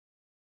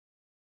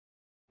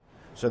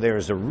So there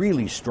is a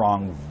really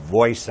strong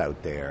voice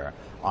out there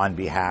on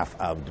behalf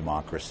of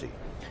democracy.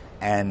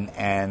 And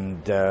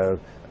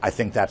I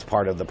think that's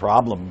part of the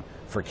problem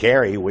for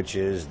Kerry, which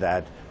is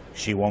that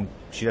she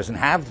doesn't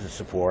have the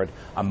support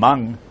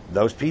among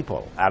those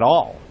people at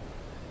all.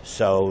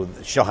 So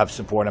she'll have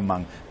support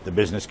among the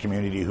business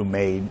community who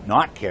may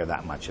not care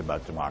that much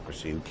about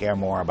democracy, who care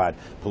more about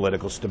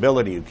political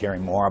stability, who care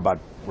more about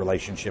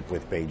relationship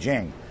with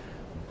Beijing.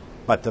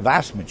 But the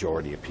vast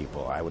majority of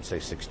people, I would say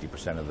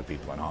 60% of the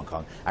people in Hong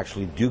Kong,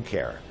 actually do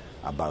care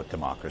about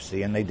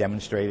democracy, and they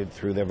demonstrate it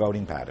through their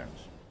voting patterns.